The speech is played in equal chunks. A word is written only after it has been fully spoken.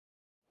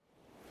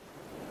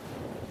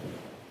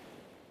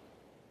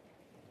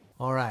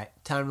All right,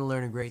 time to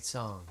learn a great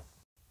song.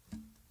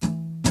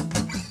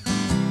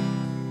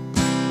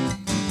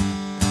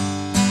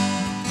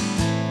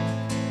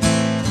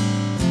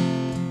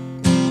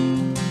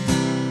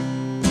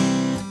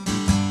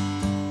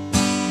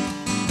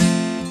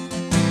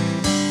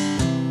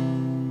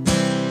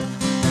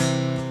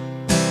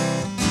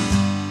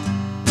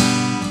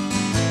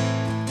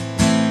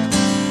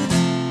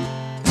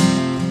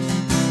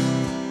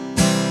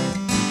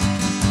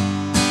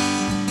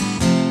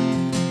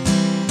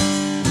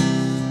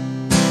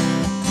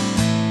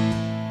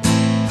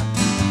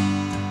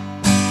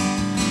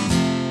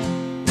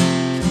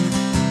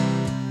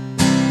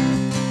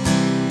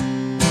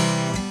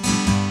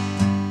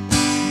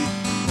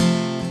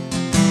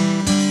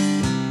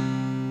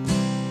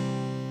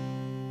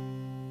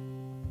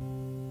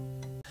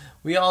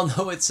 We all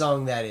know what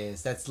song that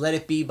is. That's Let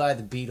It Be by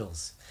the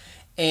Beatles.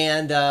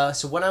 And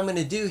so what I'm going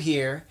to do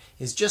here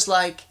is, just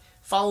like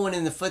following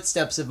in the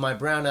footsteps of my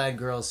Brown Eyed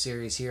Girls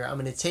series here, I'm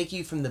going to take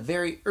you from the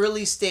very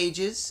early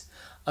stages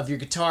of your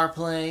guitar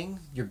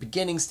playing, your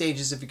beginning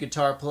stages of your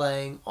guitar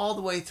playing, all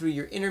the way through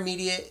your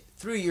intermediate,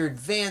 through your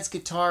advanced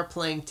guitar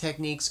playing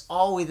techniques,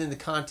 all within the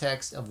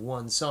context of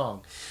one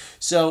song.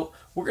 So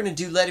we're going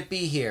to do Let It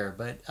Be here,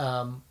 but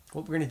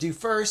what we're going to do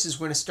first is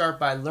we're going to start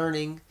by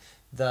learning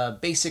the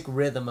basic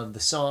rhythm of the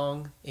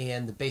song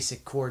and the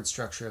basic chord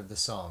structure of the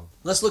song.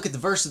 Let's look at the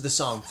verse of the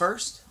song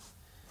first.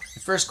 The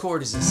first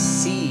chord is a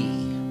C.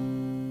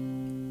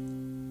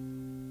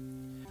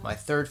 My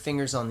third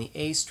finger's on the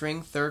A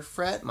string, 3rd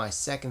fret. My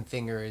second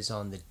finger is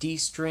on the D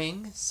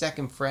string,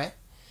 2nd fret.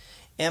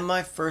 And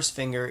my first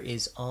finger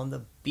is on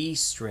the B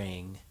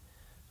string,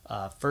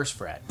 1st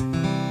fret.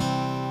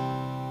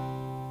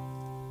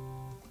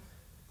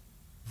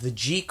 The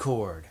G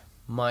chord.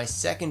 My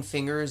second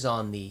finger is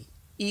on the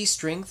E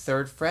string,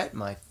 3rd fret.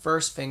 My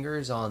first finger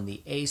is on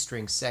the A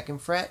string, 2nd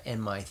fret,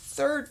 and my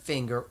third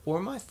finger, or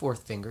my 4th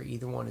finger,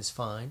 either one is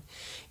fine,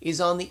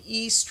 is on the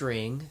E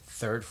string,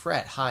 3rd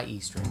fret, high E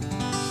string.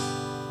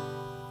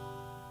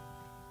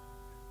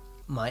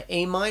 My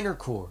A minor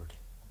chord.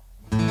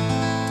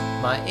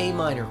 My A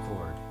minor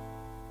chord.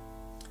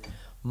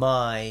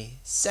 My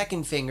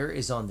second finger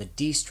is on the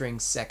D string,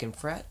 2nd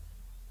fret.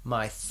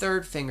 My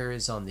third finger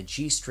is on the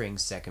G string,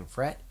 2nd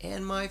fret,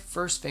 and my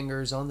first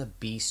finger is on the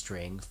B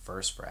string,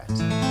 1st fret.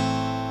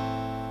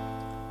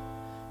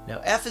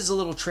 Now F is a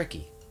little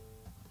tricky.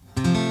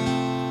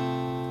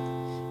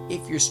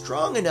 If you're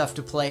strong enough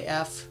to play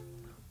F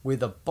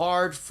with a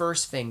barred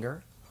first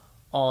finger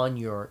on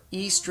your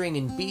E string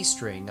and B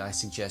string, I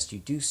suggest you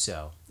do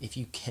so. If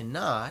you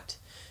cannot,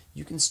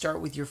 you can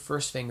start with your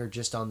first finger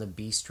just on the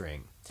B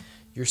string.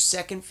 Your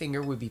second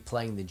finger would be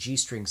playing the G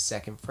string,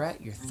 2nd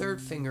fret, your third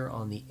finger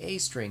on the A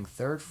string,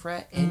 3rd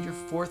fret, and your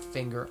fourth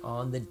finger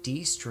on the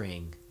D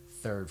string,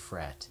 3rd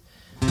fret.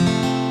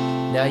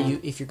 Now,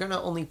 if you're going to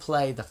only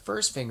play the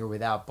first finger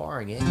without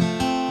barring it,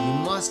 you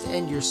must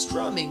end your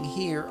strumming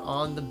here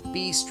on the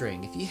B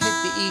string. If you hit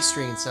the E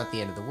string, it's not the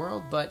end of the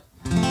world, but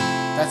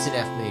that's an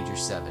F major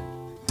 7,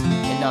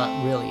 and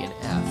not really an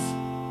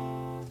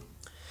F.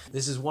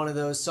 This is one of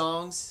those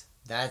songs,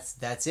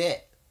 that's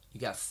it. You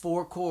got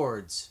 4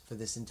 chords for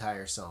this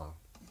entire song.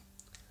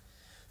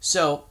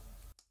 So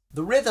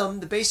the rhythm,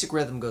 the basic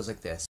rhythm goes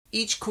like this.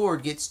 Each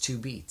chord gets 2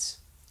 beats.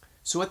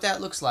 So what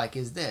that looks like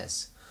is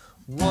this.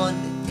 1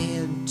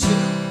 and 2, 3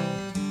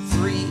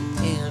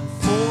 and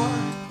 4,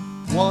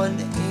 1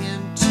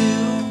 and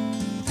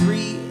 2,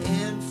 3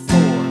 and 4.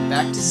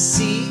 Back to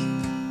C,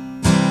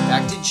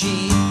 back to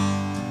G,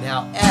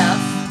 now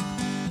F,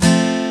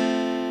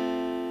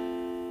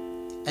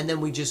 and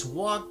then we just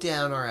walk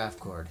down our F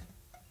chord.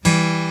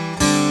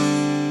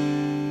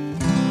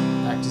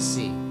 Back to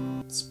C.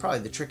 It's probably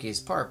the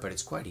trickiest part, but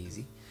it's quite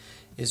easy.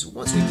 Is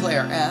once we play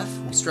our F,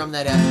 we strum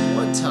that F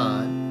one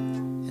time,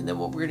 and then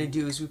what we're going to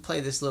do is we play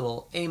this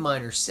little A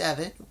minor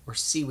 7, or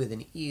C with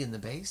an E in the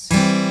bass.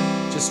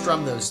 Just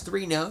strum those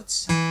 3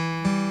 notes.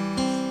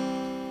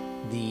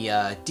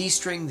 The D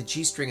string, the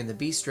G string, and the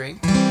B string.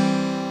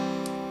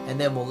 And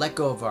then we'll let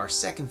go of our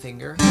second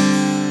finger,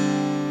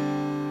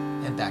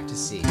 and back to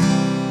C.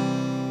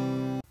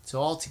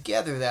 So all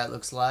together that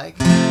looks like...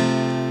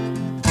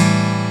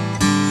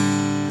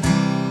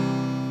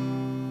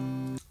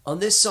 On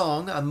this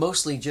song, I'm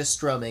mostly just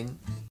strumming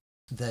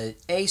the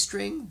A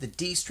string, the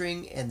D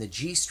string, and the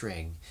G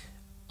string.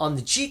 On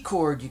the G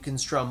chord, you can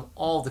strum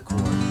all the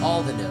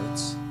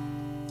notes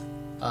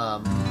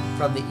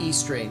from the E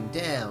string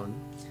down.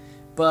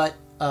 But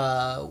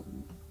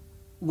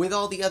with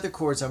all the other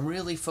chords, I'm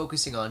really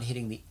focusing on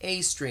hitting the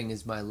A string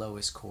as my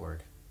lowest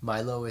chord,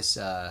 my lowest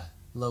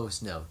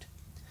note.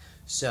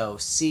 So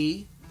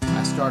C,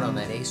 I start on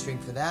that A string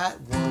for that,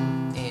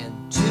 1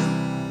 and 2.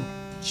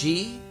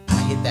 G,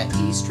 hit that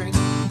E string,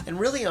 and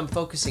really I'm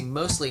focusing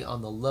mostly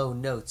on the low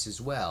notes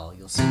as well.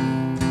 You'll see 1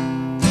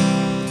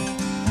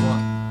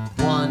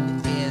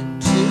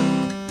 and 2,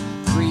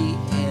 3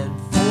 and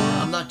 4.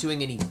 I'm not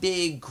doing any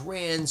big,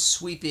 grand,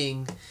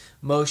 sweeping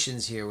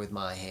motions here with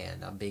my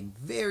hand. I'm being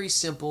very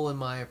simple in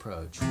my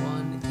approach.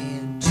 1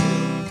 and 2,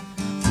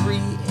 3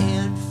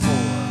 and 4.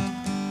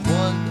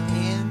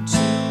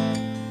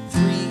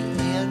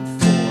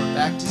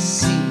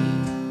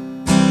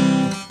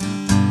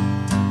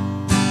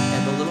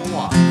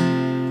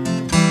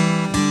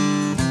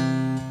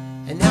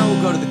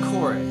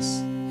 chorus.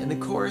 And the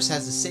chorus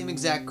has the same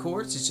exact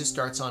chords, it just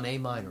starts on A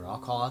minor. I'll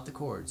call out the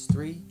chords.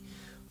 3,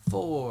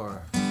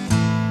 4.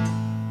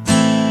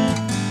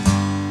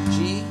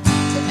 G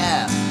to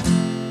F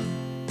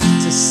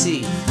to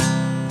C.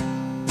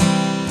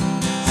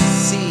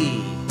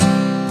 C,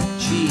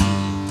 G,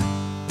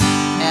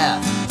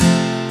 F.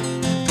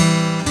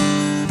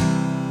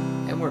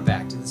 And we're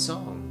back to the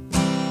song.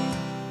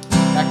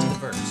 Back to the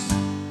verse.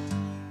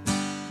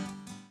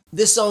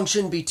 This song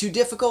shouldn't be too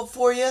difficult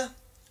for you.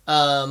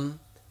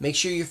 Make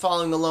sure you're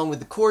following along with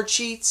the chord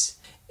sheets,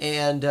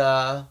 and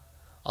I'll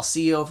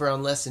see you over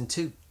on lesson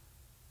 2.